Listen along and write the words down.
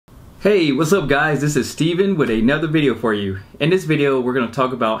Hey, what's up guys? This is Steven with another video for you. In this video, we're going to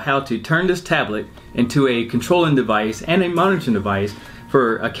talk about how to turn this tablet into a controlling device and a monitoring device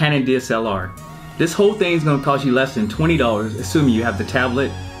for a Canon DSLR. This whole thing is going to cost you less than $20, assuming you have the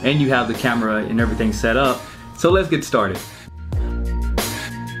tablet and you have the camera and everything set up. So let's get started.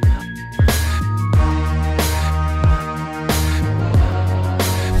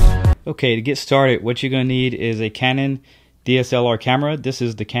 Okay, to get started, what you're going to need is a Canon DSLR camera. This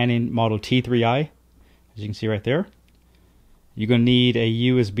is the Canon model T3i, as you can see right there. You're going to need a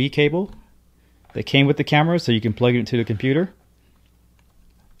USB cable that came with the camera so you can plug it into the computer.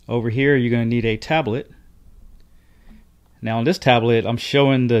 Over here you're going to need a tablet. Now on this tablet I'm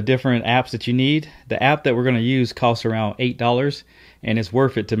showing the different apps that you need. The app that we're going to use costs around $8 and it's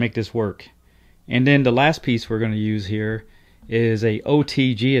worth it to make this work. And then the last piece we're going to use here is a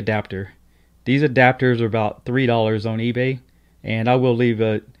OTG adapter. These adapters are about $3 on eBay, and I will leave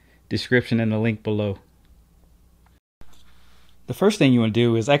a description and a link below. The first thing you want to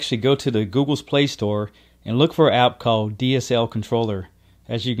do is actually go to the Google's Play Store and look for an app called DSL Controller.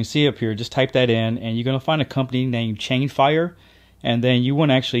 As you can see up here, just type that in and you're going to find a company named Chainfire, and then you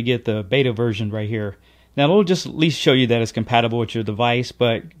want to actually get the beta version right here. Now it'll just at least show you that it's compatible with your device,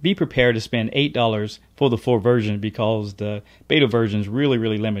 but be prepared to spend $8 for the full version because the beta version is really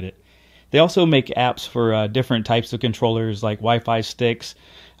limited. They also make apps for different types of controllers like Wi-Fi sticks.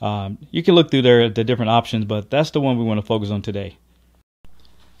 You can look through the different options, but that's the one we want to focus on today.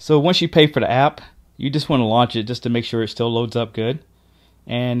 So once you pay for the app, you just want to launch it just to make sure it still loads up good.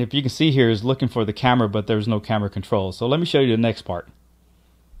 And if you can see here, it's looking for the camera, but there's no camera control. So let me show you the next part.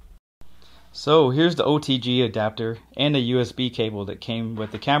 So here's the OTG adapter and the USB cable that came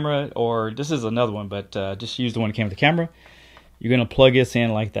with the camera, or this is another one, but just use the one that came with the camera. You're going to plug this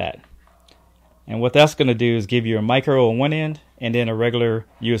in like that. And what that's going to do is give you a micro on one end and then a regular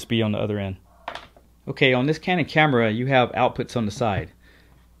USB on the other end. Okay, on this Canon camera you have outputs on the side.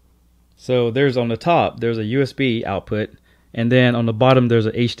 So there's on the top there's a USB output, and then on the bottom there's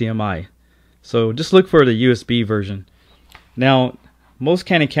a HDMI. So just look for the USB version. Now most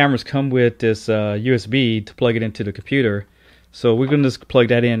Canon cameras come with this USB to plug it into the computer. So we're going to just plug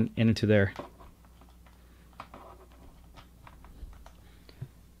that in into there.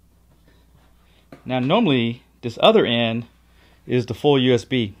 Now normally this other end is the full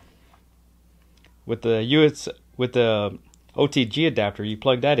USB. With the OTG adapter you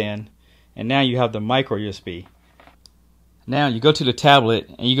plug that in, and now you have the micro USB. Now you go to the tablet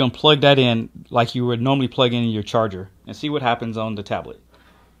and you're going to plug that in like you would normally plug in your charger and see what happens on the tablet.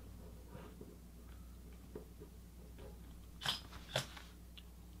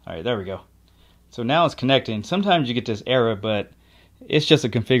 Alright, there we go. So now it's connecting. Sometimes you get this error, but it's just a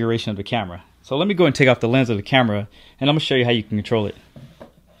configuration of the camera. So let me go and take off the lens of the camera and I'm going to show you how you can control it.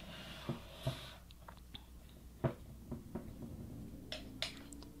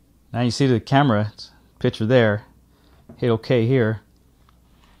 Now you see the camera picture there. Hit OK here.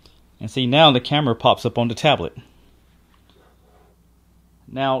 And see, now the camera pops up on the tablet.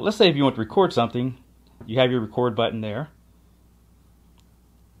 Now let's say if you want to record something, you have your record button there.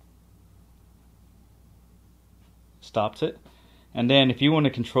 Stops it. And then if you want to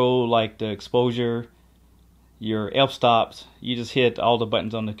control like the exposure, your f-stops, you just hit all the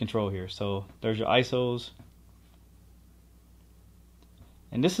buttons on the control here. So there's your ISOs.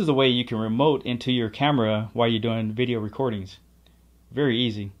 And this is the way you can remote into your camera while you're doing video recordings. Very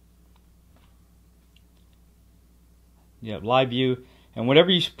easy. You have live view, and whatever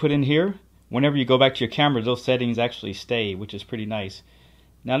you put in here, whenever you go back to your camera, those settings actually stay, which is pretty nice.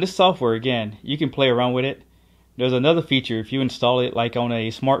 Now this software, again, you can play around with it. There's another feature. If you install it like on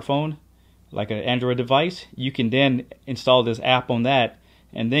a smartphone, like an Android device, you can then install this app on that,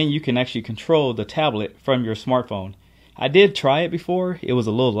 and then you can actually control the tablet from your smartphone. I did try it before. It was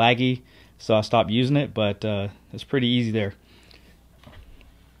a little laggy, so I stopped using it, but it's pretty easy there.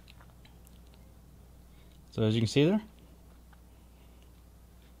 So as you can see there,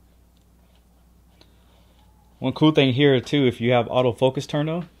 one cool thing here too, if you have autofocus turned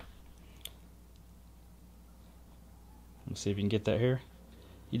on, let's see if you can get that here.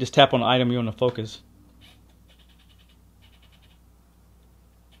 You just tap on the item you want to focus.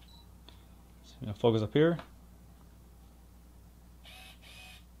 So I'm going to focus up here.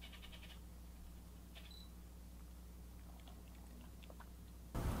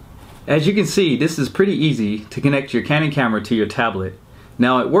 As you can see, this is pretty easy to connect your Canon camera to your tablet.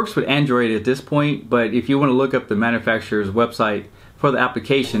 Now it works with Android at this point, but if you want to look up the manufacturer's website for the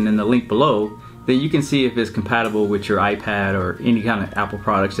application in the link below, then you can see if it's compatible with your iPad or any kind of Apple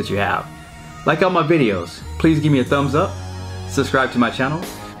products that you have. Like all my videos, please give me a thumbs up, subscribe to my channel,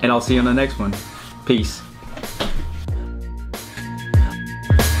 and I'll see you on the next one. Peace.